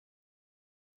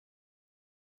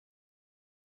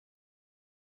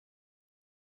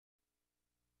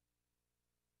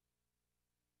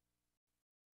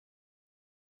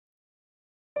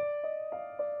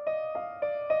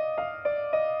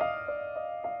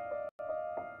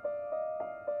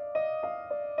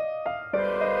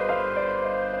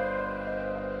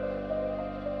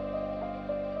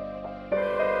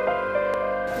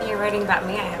writing about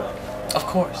me, I am. Of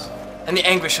course. And the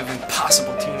anguish of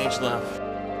impossible teenage love.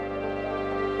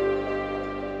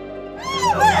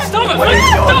 Stop it!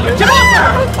 Stop it! Get off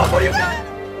her! What are you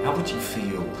doing? How would you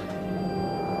feel if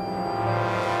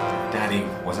Daddy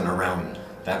wasn't around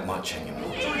that much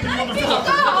anymore? Stand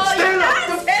up!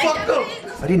 The fuck up!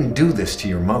 I didn't do this to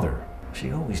your mother.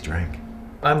 She always drank.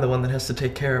 I'm the one that has to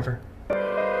take care of her.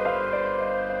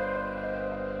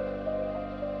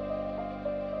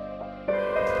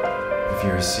 If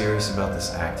you're as serious about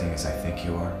this acting as I think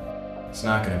you are, it's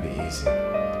not gonna be easy.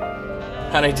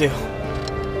 How'd I do?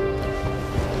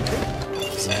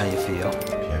 Is that how you feel? If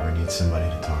you ever need somebody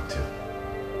to talk to,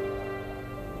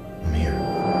 I'm here.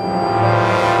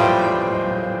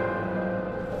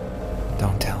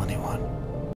 Don't tell anyone.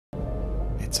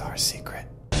 It's our secret.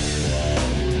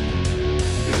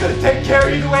 He's gonna take care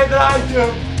of you the way that I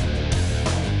do.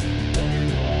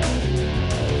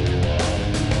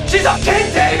 She's a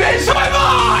kid, David! So am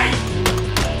I!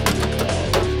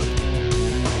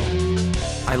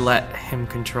 I let him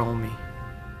control me.